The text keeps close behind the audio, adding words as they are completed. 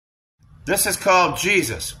This is called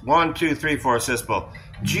Jesus. 1, 2, 3, 4, sisbel.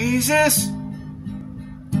 Jesus,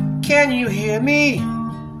 can you hear me?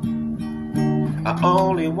 I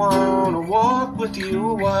only want to walk with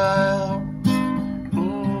you a while.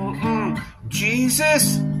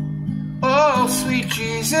 Jesus, oh sweet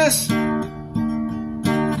Jesus,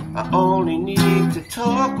 I only need to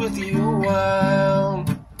talk with you a while.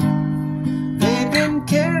 They've been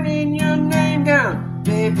tearing your name down,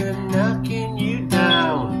 they've been knocking you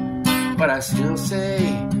down, but I still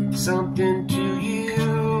say something to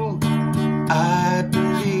you. I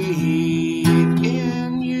believe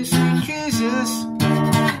in you, sweet Jesus.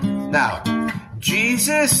 Now,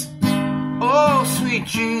 Jesus, oh sweet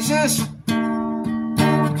Jesus,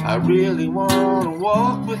 I really want to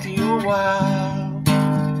walk with you a while.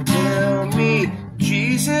 Tell me,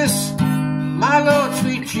 Jesus, my Lord,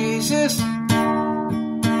 sweet Jesus,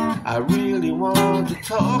 I really want to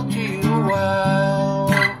talk to you a while.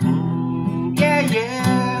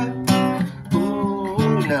 Yeah.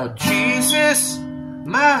 Ooh, now Jesus,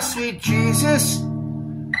 my sweet Jesus,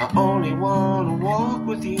 I only want to walk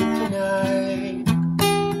with you tonight.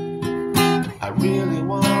 I really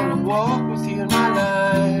want to walk with you in my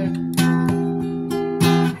life.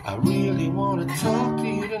 I really want to talk to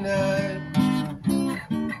you tonight.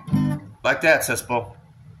 Like that, sisbel.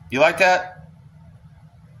 You like that?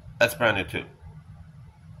 That's brand new too.